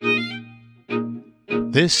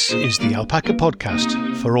This is the Alpaca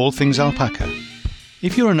Podcast for all things alpaca.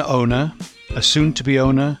 If you're an owner, a soon-to-be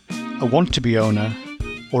owner, a want-to-be owner,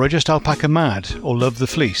 or are just alpaca mad or love the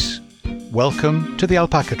fleece, welcome to the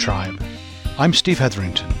Alpaca Tribe. I'm Steve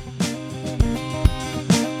Hetherington.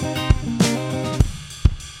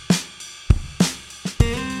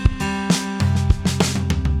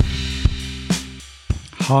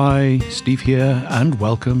 Hi, Steve here, and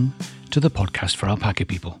welcome to the podcast for alpaca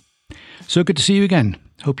people. So good to see you again.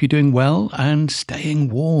 Hope you're doing well and staying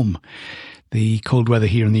warm. The cold weather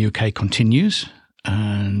here in the UK continues,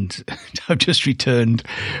 and I've just returned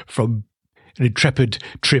from an intrepid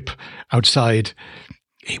trip outside.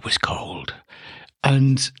 It was cold,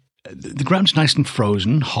 and the ground's nice and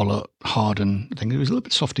frozen, hollow, hard, and I think it was a little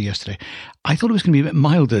bit softer yesterday. I thought it was going to be a bit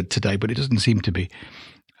milder today, but it doesn't seem to be.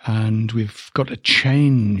 And we've got a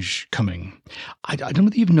change coming. I don't know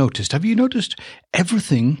whether you've noticed. Have you noticed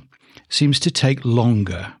everything seems to take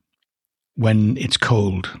longer when it's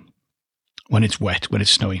cold, when it's wet, when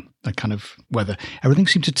it's snowy, that kind of weather? Everything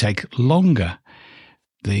seems to take longer.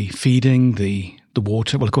 The feeding, the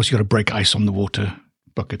water. Well, of course, you've got to break ice on the water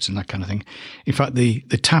buckets and that kind of thing. In fact, the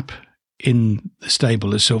tap in the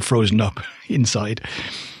stable is so frozen up inside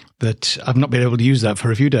that I've not been able to use that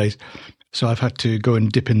for a few days. So I've had to go and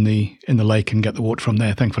dip in the lake and get the water from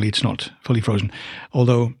there. Thankfully, it's not fully frozen.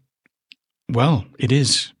 Although, well, it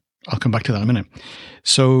is. I'll come back to that in a minute.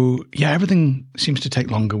 So, yeah, everything seems to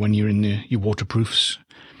take longer when you're in your waterproofs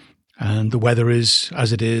and the weather is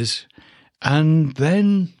as it is. And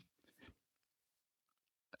then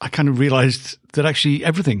I kind of realized that actually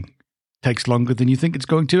everything takes longer than you think it's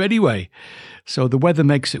going to anyway. So the weather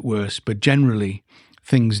makes it worse, but generally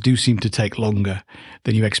things do seem to take longer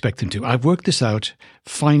than you expect them to. I've worked this out,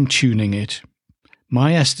 fine-tuning it.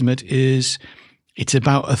 My estimate is it's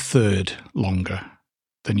about a third longer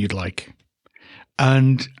than you'd like.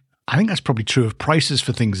 And I think that's probably true of prices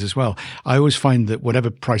for things as well. I always find that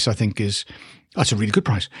whatever price I think that's a really good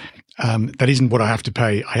price. That isn't what I have to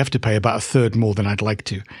pay. I have to pay about a third more than I'd like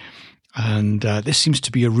to. And this seems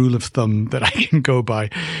to be a rule of thumb that I can go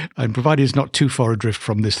by. And provided it's not too far adrift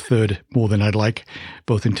from this third more than I'd like,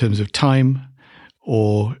 both in terms of time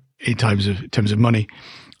or in terms of money,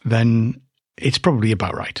 then it's probably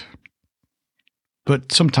about right.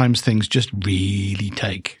 But sometimes things just really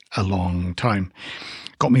take a long time.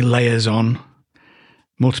 Got me layers on,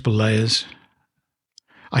 multiple layers.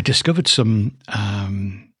 I discovered some. I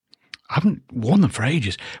haven't worn them for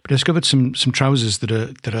ages, but I discovered some trousers that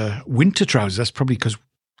are winter trousers. That's probably because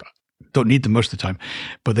I don't need them most of the time,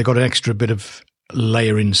 but they got an extra bit of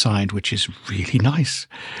layer inside, which is really nice,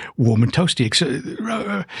 warm and toasty.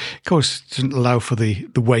 Of course, it doesn't allow for the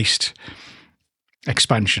waist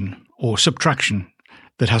expansion or subtraction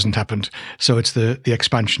that hasn't happened. So it's the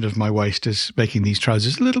expansion of my waist is making these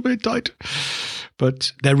trousers a little bit tight,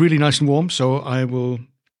 but they're really nice and warm. So I will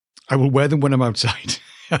wear them when I'm outside.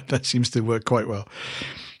 That seems to work quite well.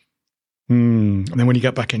 And then when you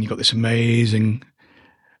get back in, you've got this amazing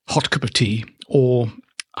hot cup of tea, or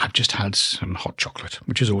I've just had some hot chocolate,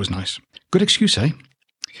 which is always nice. Good excuse, eh?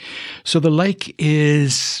 So the lake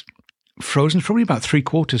is frozen. It's probably about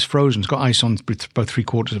 3/4 frozen. It's got ice on about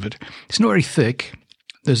 3/4 of it. It's not very thick.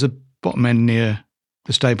 There's a bottom end near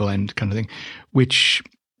the stable end kind of thing, which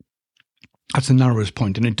that's the narrowest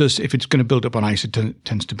point, and it does. If it's going to build up on ice, it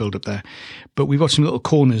tends to build up there. But we've got some little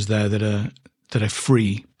corners there that are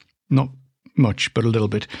free, not much, but a little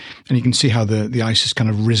bit, and you can see how the ice has kind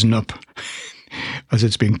of risen up as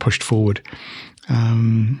it's being pushed forward.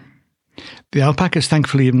 The alpacas,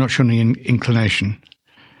 thankfully, have not shown any inclination,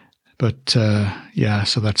 but yeah,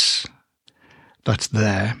 so that's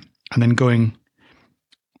there, and then going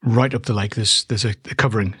right up the lake, there's a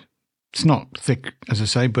covering. It's not thick, as I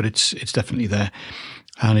say, but it's definitely there.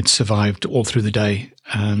 And it's survived all through the day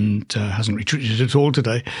and hasn't retreated at all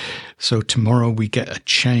today. So tomorrow we get a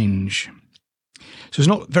change. So it's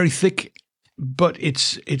not very thick, but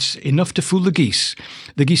it's enough to fool the geese.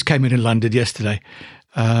 The geese came in and landed yesterday.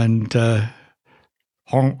 And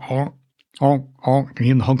honk, honk, honk, honk. I can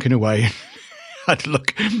hear them honking away. I had to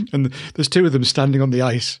look. And there's two of them standing on the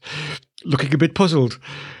ice, looking a bit puzzled.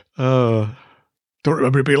 Don't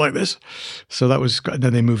remember it being like this. So that was, and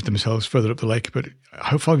then they moved themselves further up the lake. But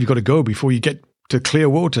how far have you got to go before you get to clear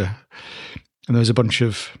water? And there was a bunch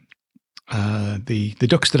of the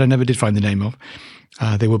ducks that I never did find the name of.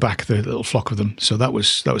 They were back, the little flock of them. So that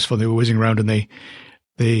was fun. They were whizzing around and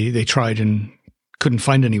they tried and couldn't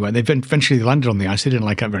find anywhere. They eventually landed on the ice. They didn't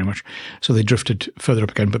like that very much. So they drifted further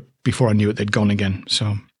up again. But before I knew it, they'd gone again.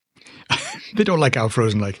 So they don't like our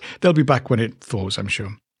frozen lake. They'll be back when it thaws, I'm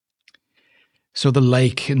sure. So the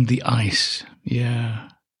lake and the ice, Yeah.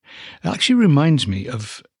 It actually reminds me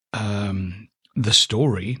of the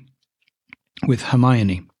story with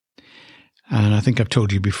Hermione. And I think I've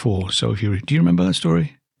told you before. So do you remember that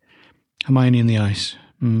story? Hermione and the Ice.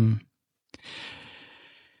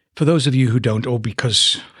 For those of you who don't, or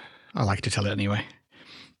because I like to tell it anyway,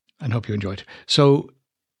 and hope you enjoyed it. So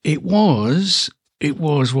it was,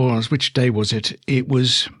 which day was it? It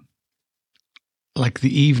was like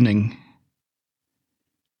the evening.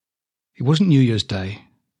 It wasn't New Year's Day.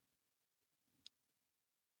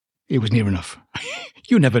 It was near enough.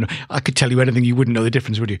 You never know. I could tell you anything. You wouldn't know the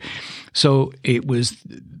difference, would you? So it was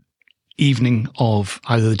evening of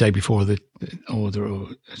either the day before so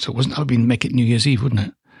it wasn't. That would make it New Year's Eve, wouldn't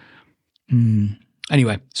it?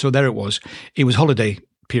 Anyway, so there it was. It was holiday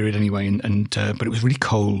period anyway, but it was really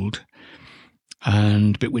cold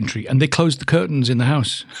and a bit wintry, and they closed the curtains in the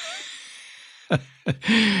house.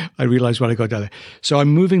 I realised when I got down there. So I'm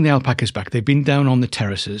moving the alpacas back. They've been down on the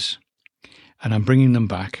terraces, and I'm bringing them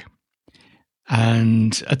back.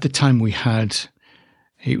 And at the time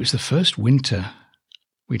it was the first winter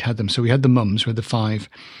we'd had them. So we had the mums, we had the 5,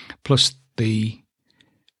 plus the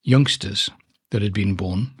youngsters that had been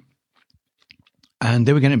born. And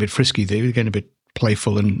they were getting a bit frisky. They were getting a bit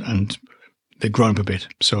playful, and they'd grown up a bit.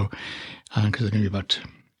 So, because they're going to be about,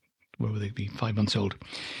 what would they be, 5 months old.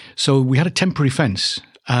 So we had a temporary fence,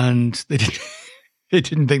 and they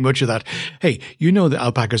didn't think much of that. Hey, you know that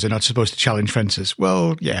alpacas are not supposed to challenge fences.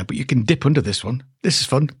 Well, yeah, but you can dip under this one. This is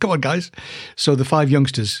fun. Come on, guys. So the 5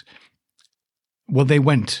 youngsters, well, they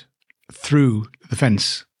went through the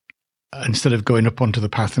fence instead of going up onto the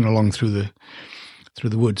path and along through the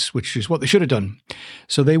woods, which is what they should have done.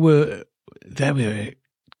 So they were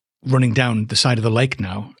running down the side of the lake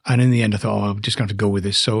now. And in the end, I thought, I'm just going to go with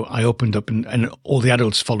this. So I opened up and all the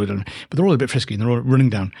adults followed on, but they're all a bit frisky and they're all running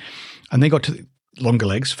down. And they got to longer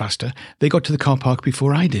legs, faster. They got to the car park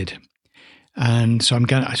before I did. And so I'm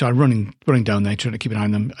running down there, trying to keep an eye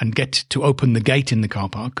on them and get to open the gate in the car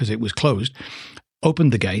park because it was closed.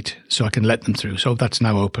 Opened the gate so I can let them through. So that's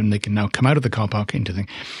now open. They can now come out of the car park into the thing.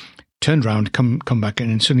 Turned around, come back in,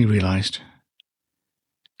 and suddenly realised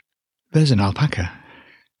there's an alpaca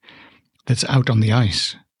that's out on the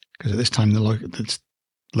ice, because at this time the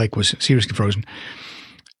lake was seriously frozen,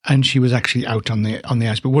 and she was actually out on the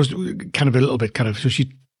ice, but was kind of a little bit so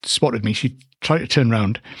she spotted me. She tried to turn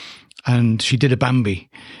around, and she did a Bambi.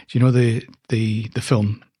 Do you know the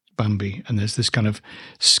film Bambi? And there's this kind of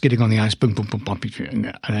skidding on the ice, boom, boom, boom, boom,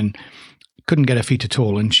 and then couldn't get her feet at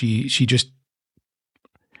all, and she just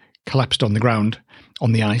collapsed on the ground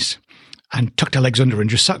on the ice and tucked her legs under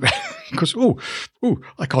and just sat there because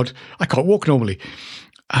I can't walk normally.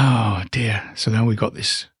 Oh dear. So now we've got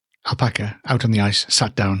this alpaca out on the ice,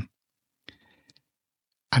 sat down,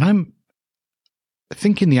 and I'm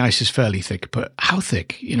thinking the ice is fairly thick, but how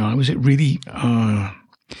thick? Was it really?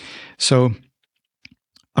 So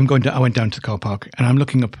I went down to the car park and I'm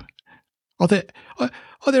looking up. Are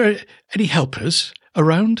there any helpers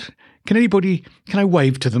around? Can I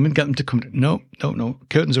wave to them and get them to come? No.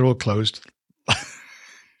 Curtains are all closed.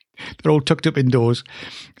 They're all tucked up indoors.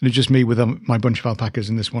 And it's just me with my bunch of alpacas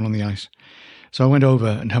and this one on the ice. So I went over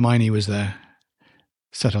and Hermione was there,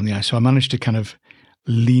 sat on the ice. So I managed to kind of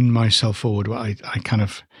lean myself forward. I kind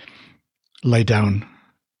of lay down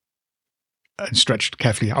and stretched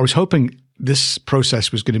carefully. I was hoping this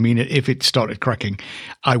process was going to mean that if it started cracking,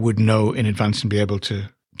 I would know in advance and be able to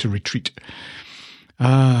retreat.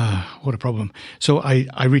 What a problem. So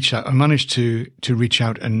I reached out. I managed to reach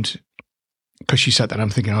out, and because she sat there, I'm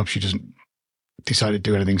thinking, I hope she doesn't decide to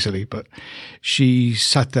do anything silly, but she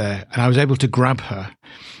sat there and I was able to grab her.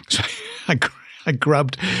 So I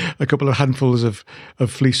grabbed a couple of handfuls of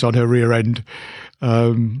fleece on her rear end,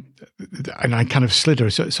 and I kind of slid her.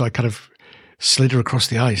 So I kind of slid her across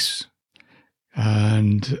the ice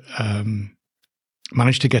and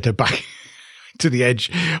managed to get her back to the edge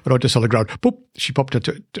and onto solid ground. Boop, she popped up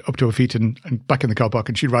to her feet and back in the car park,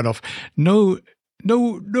 and she ran off. No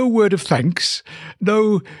word of thanks.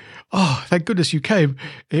 No, oh, thank goodness you came.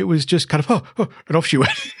 It was just kind of, and off she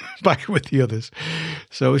went back with the others.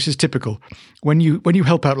 So this is typical. When you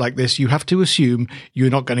help out like this, you have to assume you're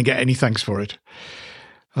not going to get any thanks for it.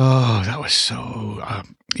 Oh, that was so,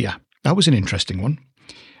 that was an interesting one.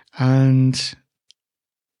 And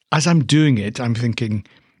as I'm doing it, I'm thinking,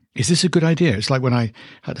 is this a good idea? It's like when I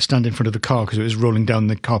had to stand in front of the car because it was rolling down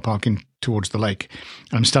the car park in towards the lake.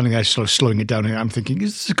 And I'm standing there sort of slowing it down, and I'm thinking,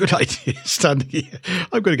 is this a good idea standing here?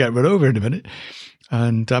 I'm going to get run over in a minute.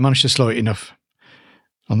 And I managed to slow it enough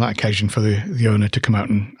on that occasion for the owner to come out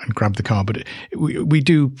and grab the car. But we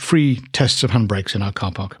do free tests of handbrakes in our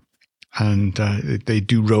car park. and they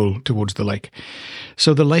do roll towards the lake.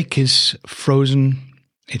 So the lake is frozen.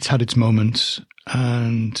 It's had its moments,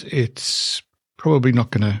 and it's probably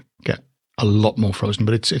not going to get a lot more frozen,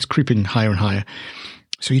 but it's creeping higher and higher.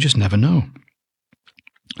 So you just never know.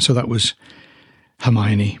 So that was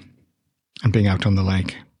Hermione and being out on the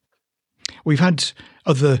lake. We've had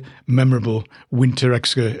other memorable winter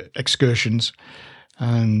excursions,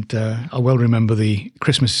 and I well remember the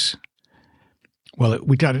Christmas. Well,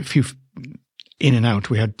 we had a few in and out.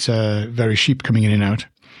 We had various sheep coming in and out,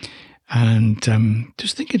 and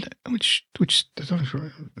just thinking which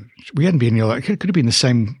we hadn't been. It could have been the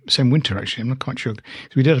same winter. Actually, I'm not quite sure.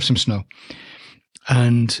 So we did have some snow,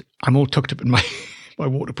 and I'm all tucked up in my my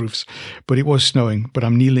waterproofs, but it was snowing. But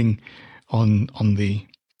I'm kneeling on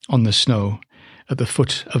the snow at the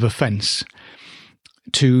foot of a fence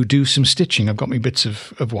to do some stitching. I've got me bits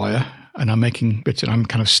of wire, and I'm making bits, and I'm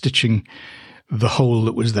kind of stitching the hole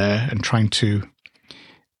that was there and trying to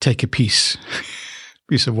take a piece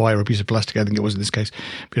of wire, a piece of plastic, I think it was in this case,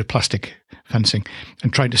 a bit of plastic fencing,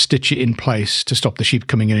 and trying to stitch it in place to stop the sheep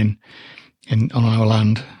coming in on our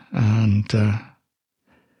land. And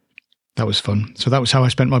that was fun. So that was how I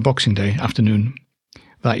spent my Boxing Day afternoon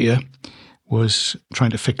that year, was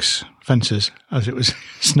trying to fix fences as it was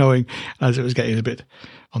snowing, as it was getting a bit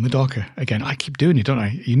on the darker again. I keep doing it, don't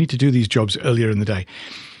I? You need to do these jobs earlier in the day.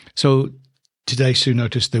 So today, Sue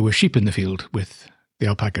noticed there were sheep in the field with the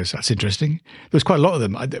alpacas. That's interesting. There was quite a lot of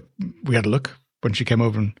them. We had a look when she came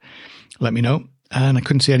over and let me know, and I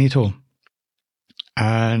couldn't see any at all.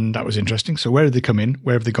 And that was interesting. So where did they come in?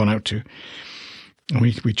 Where have they gone out to? And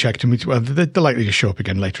we checked, and they're likely to show up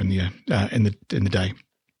again later in the year, in the day.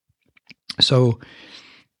 So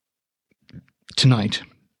tonight,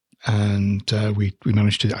 and we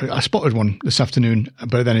managed to. I spotted one this afternoon,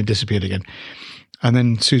 but then it disappeared again. And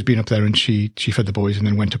then Sue's been up there, and she fed the boys, and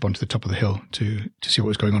then went up onto the top of the hill to see what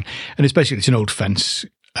was going on. And it's an old fence,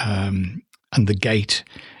 and the gate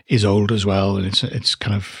is old as well, and it's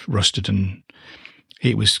kind of rusted, and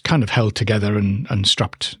it was kind of held together and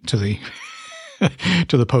strapped to the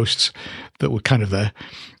to the posts that were kind of there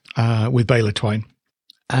with baler twine.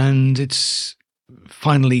 And it's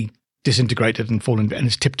finally disintegrated and fallen, and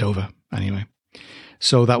it's tipped over anyway.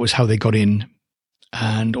 So that was how they got in,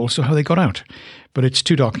 and also how they got out. But it's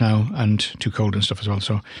too dark now and too cold and stuff as well.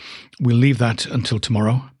 So we'll leave that until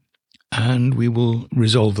tomorrow, and we will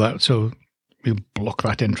resolve that. So we'll block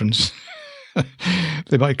that entrance.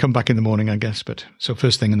 They might come back in the morning, I guess. But so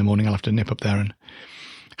first thing in the morning, I'll have to nip up there and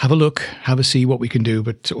have a look, have a see what we can do,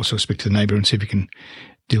 but also speak to the neighbour and see if we can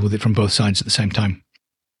deal with it from both sides at the same time.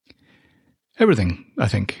 Everything, I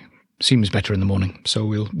think, seems better in the morning. So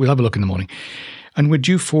we'll have a look in the morning. And we're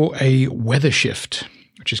due for a weather shift,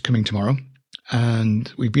 which is coming tomorrow.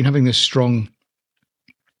 And we've been having this strong,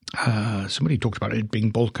 somebody talked about it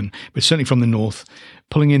being Balkan, but certainly from the north,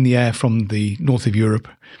 pulling in the air from the north of Europe,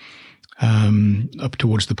 up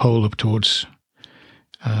towards the pole, up towards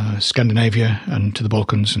Scandinavia and to the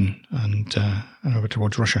Balkans and over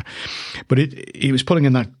towards Russia. But it was pulling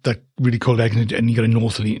in that really cold air, and you got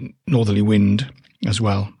a northerly wind as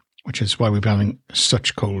well, which is why we've been having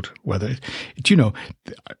such cold weather. Do you know,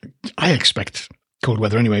 I expect cold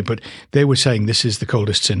weather anyway, but they were saying this is the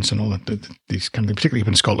coldest since, and all that, these kind of things, particularly up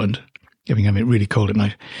in Scotland, having it really cold at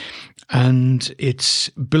night. And it's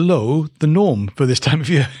below the norm for this time of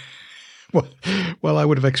year. Well, I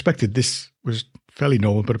would have expected this was fairly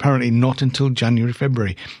normal, but apparently not until January,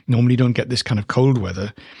 February. Normally you don't get this kind of cold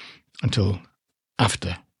weather until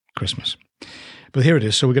after Christmas. But here it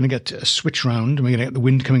is. So we're going to get a switch round, and we're going to get the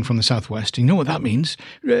wind coming from the southwest. You know what that means?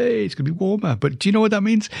 Hey, it's going to be warmer. But do you know what that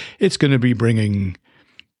means? It's going to be bringing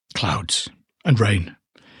clouds and rain.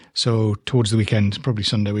 So towards the weekend, probably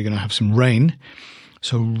Sunday, we're going to have some rain.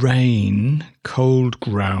 So rain, cold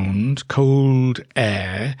ground, cold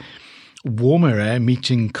air, warmer air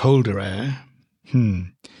meeting colder air.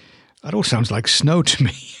 That all sounds like snow to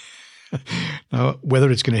me. Now,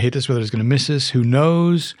 whether it's going to hit us, whether it's going to miss us, who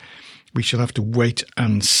knows? We shall have to wait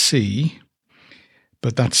and see.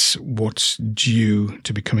 But that's what's due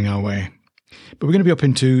to be coming our way. But we're going to be up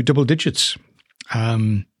into double digits.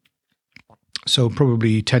 So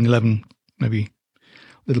probably 10, 11, maybe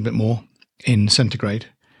a little bit more in centigrade.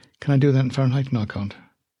 Can I do that in Fahrenheit? No, I can't.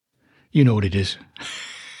 You know what it is.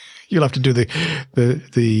 You'll have to do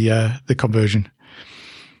the conversion.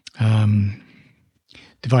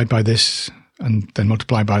 Divide by this and then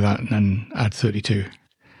multiply by that and then add 32.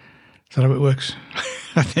 Is that how it works?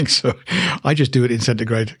 I think so. I just do it in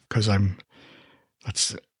centigrade because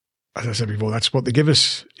that's, as I said before, that's what they give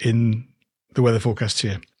us in the weather forecasts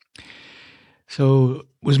here. So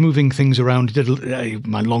was moving things around.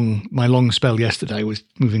 My long spell yesterday was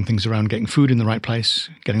moving things around, getting food in the right place,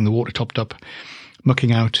 getting the water topped up,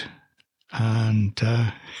 mucking out, and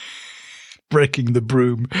breaking the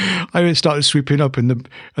broom. I started sweeping up in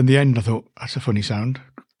the end. I thought, that's a funny sound.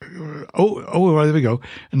 Oh, right, there we go.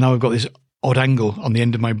 And now I've got this odd angle on the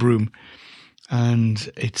end of my broom, and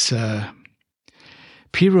it's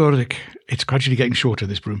periodic. It's gradually getting shorter,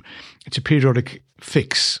 this broom. It's a periodic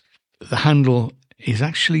fix. The handle is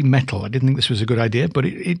actually metal. I didn't think this was a good idea, but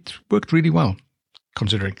it worked really well,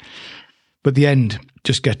 considering. But the end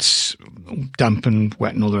just gets damp and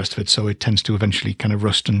wet and all the rest of it, so it tends to eventually kind of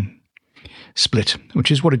rust and split, which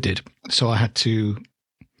is what it did. So I had to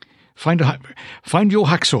find your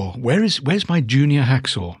hacksaw. Where's my junior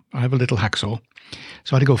hacksaw? I have a little hacksaw,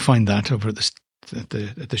 so I had to go find that over at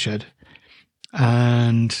the shed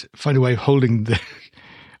and find a way of holding the.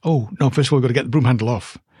 Oh no! First of all, we've got to get the broom handle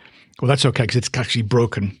off. Well, that's okay because it's actually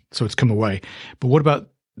broken, so it's come away. But what about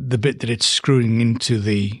the bit that it's screwing into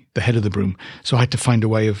the head of the broom? So I had to find a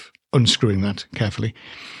way of unscrewing that carefully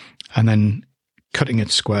and then cutting it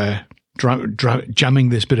square, jamming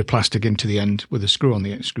this bit of plastic into the end with a screw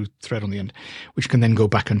thread on the end, which can then go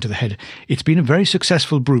back onto the head. It's been a very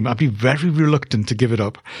successful broom. I'd be very reluctant to give it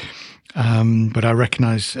up, but I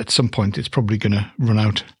recognise at some point it's probably going to run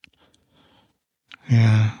out.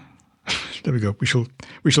 Yeah. There we go. We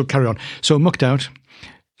shall carry on. So mucked out,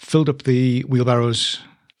 filled up the wheelbarrows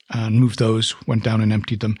and moved those, went down and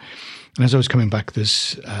emptied them. And as I was coming back,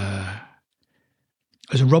 there's a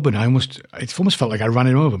robin. It almost felt like I ran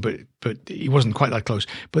him over, but he wasn't quite that close.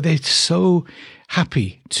 But they're so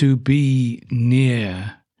happy to be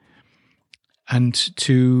near and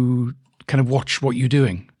to kind of watch what you're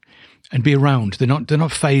doing and be around. They're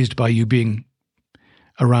not fazed by you being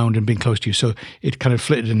around and being close to you. So it kind of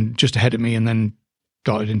flitted in just ahead of me and then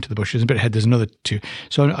darted into the bushes. A bit ahead, there's another two.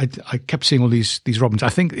 So I kept seeing all these robins. I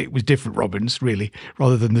think it was different robins, really,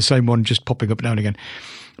 rather than the same one just popping up now and again.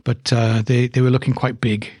 But they were looking quite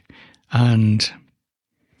big and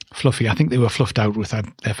fluffy. I think they were fluffed out with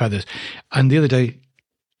their feathers. And the other day,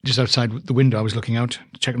 just outside the window, I was looking out,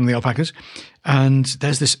 checking on the alpacas, and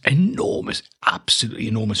there's this enormous, absolutely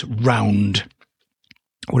enormous round.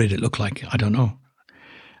 What did it look like? I don't know.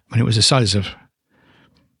 I mean, it was the size of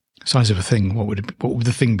a thing. What would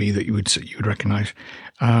the thing be that you would recognise?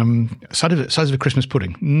 Size of a Christmas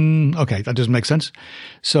pudding. Okay, that doesn't make sense.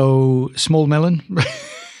 So small melon,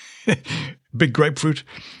 big grapefruit.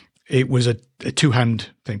 It was a two-hand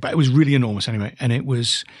thing, but it was really enormous anyway. And it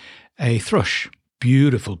was a thrush.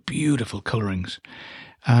 Beautiful, beautiful colourings.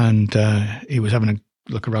 And he was having a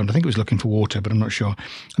look around. I think it was looking for water, but I'm not sure.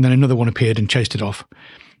 And then another one appeared and chased it off.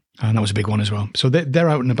 And that was a big one as well. So they're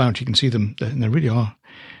out and about. You can see them. And they really are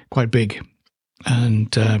quite big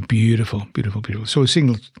and beautiful, beautiful, beautiful. So we're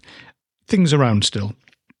seeing things around still.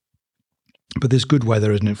 But there's good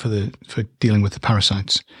weather, isn't it, for dealing with the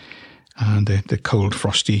parasites. And the cold,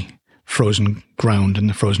 frosty, frozen ground and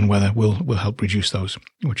the frozen weather will help reduce those,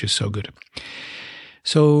 which is so good.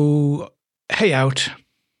 So hay out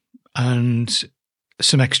and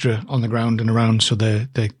some extra on the ground and around, so the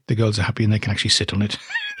girls are happy and they can actually sit on it.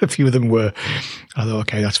 A few of them were. I thought,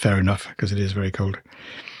 okay, that's fair enough because it is very cold.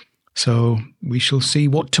 So we shall see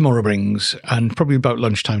what tomorrow brings, and probably about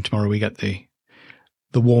lunchtime tomorrow we get the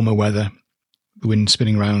warmer weather, the wind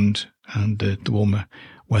spinning around, and the warmer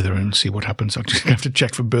weather, and see what happens. I'm just going to have to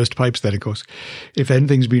check for burst pipes then, of course. If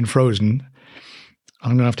anything's been frozen,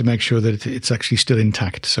 I'm going to have to make sure that it's actually still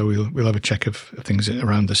intact. So we'll have a check of things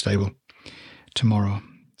around the stable tomorrow.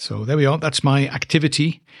 So there we are. That's my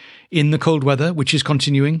activity in the cold weather, which is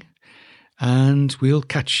continuing. And we'll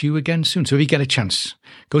catch you again soon. So if you get a chance,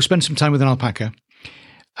 go spend some time with an alpaca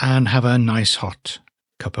and have a nice hot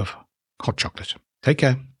cup of hot chocolate. Take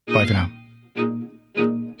care. Bye for now.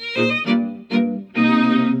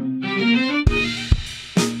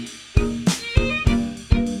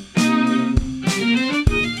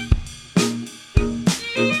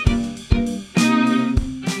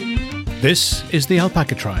 This is the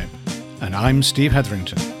Alpaca Tribe, and I'm Steve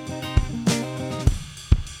Hetherington.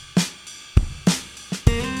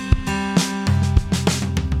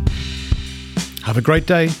 Have a great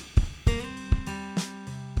day.